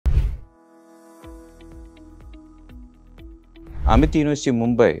Amity University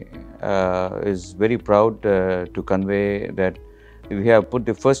Mumbai is very proud to convey that we have put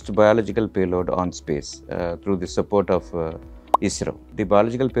the first biological payload on space through the support of ISRO. The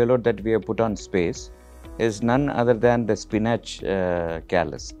biological payload that we have put on space is none other than the spinach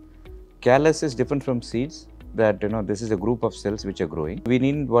callus. Callus is different from seeds, that this is a group of cells which are growing. We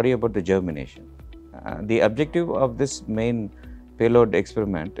needn't worry about the germination. The objective of this main payload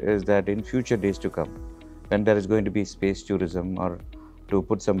experiment is that in future days to come, when there is going to be space tourism or to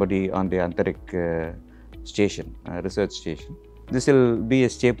put somebody on the Antarik station, research station, this will be a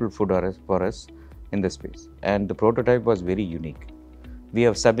staple food for us in the space. And the prototype was very unique. We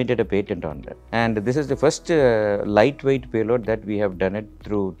have submitted a patent on that. And this is the first lightweight payload that we have done it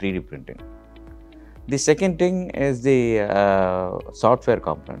through 3D printing. The second thing is the software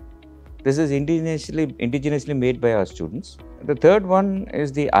component. This is indigenously made by our students. The third one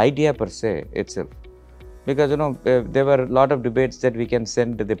is the idea per se itself. Because there were a lot of debates that we can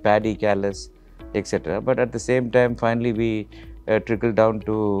send the paddy callus, etc. But at the same time, finally we trickled down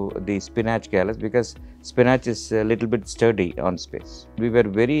to the spinach callus, because spinach is a little bit sturdy on space. We were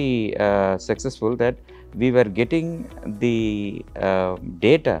very successful that we were getting the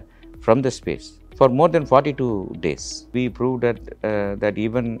data from the space for more than 42 days. We proved that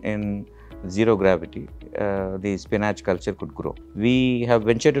even in zero gravity, the spinach culture could grow. We have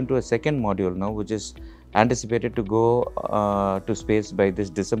ventured into a second module now, which is anticipated to go to space by this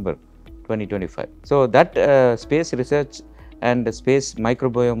December 2025. So that space research and space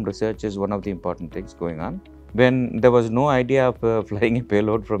microbiome research is one of the important things going on. When there was no idea of flying a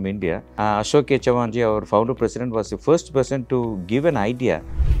payload from India, Ashok Chavanji, our founder president, was the first person to give an idea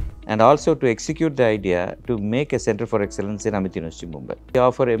and also to execute the idea to make a center for excellence in Amity University Mumbai. We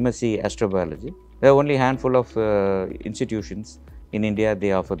offer MSc astrobiology. There are only a handful of institutions in India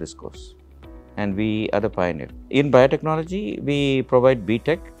they offer this course, and we are the pioneer. In biotechnology, we provide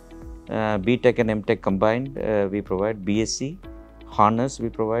BTech, BTech and MTech combined. We provide BSc honors, we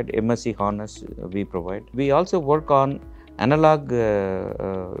provide MSc honors, we provide. We also work on analog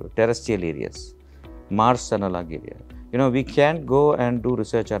terrestrial areas, Mars analog area. We can go and do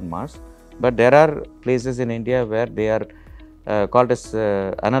research on Mars, but there are places in India where they are called as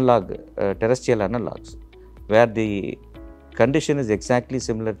analog, terrestrial analogs, where the condition is exactly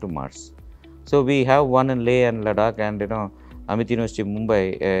similar to Mars. So we have one in Leh and Ladakh, and Amity University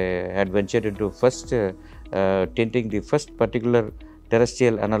Mumbai had ventured into first tinting the first particular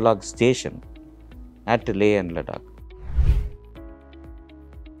terrestrial analog station at Leh and Ladakh.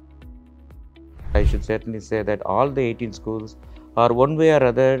 I should certainly say that all the 18 schools are one way or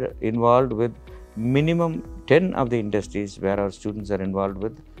other involved with minimum 10 of the industries where our students are involved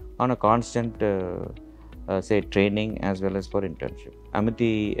with on a constant say training as well as for internship.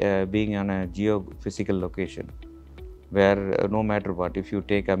 Amity being on a geophysical location where no matter what, if you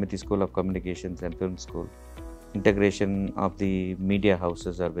take Amity School of Communications and Film School, integration of the media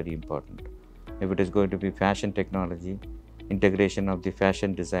houses are very important. If it is going to be fashion technology, integration of the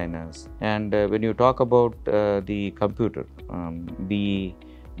fashion designers. And when you talk about the computer,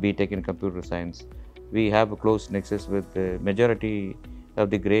 BTech in computer science, we have a close nexus with the majority of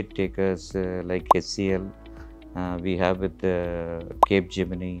the great takers like HCL, we have with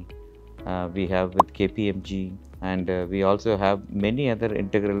Capgemini, we have with KPMG, and we also have many other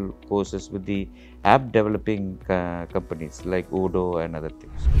integral courses with the app developing companies like Odoo and other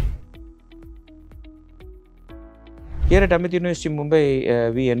things. Here at Amity University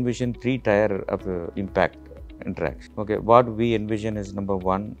Mumbai, we envision 3 tier of impact interaction. Okay, what we envision is number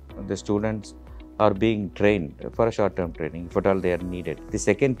 1, the students are being trained for a short-term training, if at all they are needed. The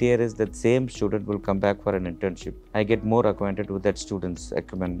second tier is that same student will come back for an internship. I get more acquainted with that student's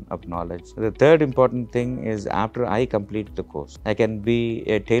acumen of knowledge. The third important thing is after I complete the course, I can be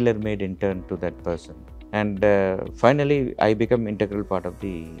a tailor-made intern to that person. And finally, I become integral part of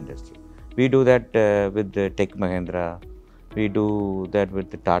the industry. We do that with the Tech Mahindra. We do that with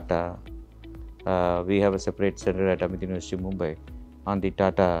the Tata. We have a separate center at Amity University Mumbai on the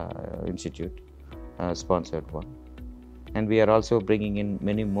Tata Institute. Sponsored one, and we are also bringing in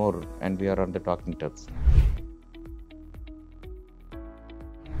many more, and we are on the talking terms.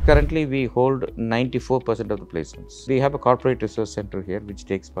 Currently, we hold 94% of the placements. We have a corporate research center here which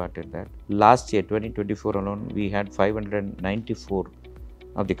takes part in that. Last year, 2024 alone, we had 594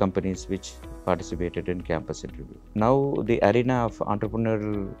 of the companies which participated in campus interview. Now, the arena of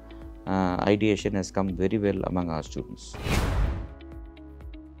entrepreneurial ideation has come very well among our students.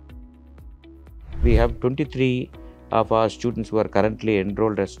 We have 23 of our students who are currently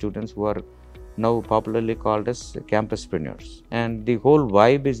enrolled as students who are now popularly called as campuspreneurs. And the whole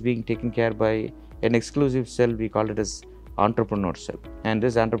vibe is being taken care by an exclusive cell, we call it as entrepreneur cell, and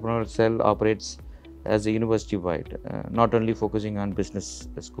this entrepreneur cell operates as a university-wide, not only focusing on business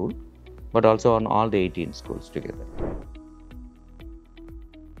school, but also on all the 18 schools together.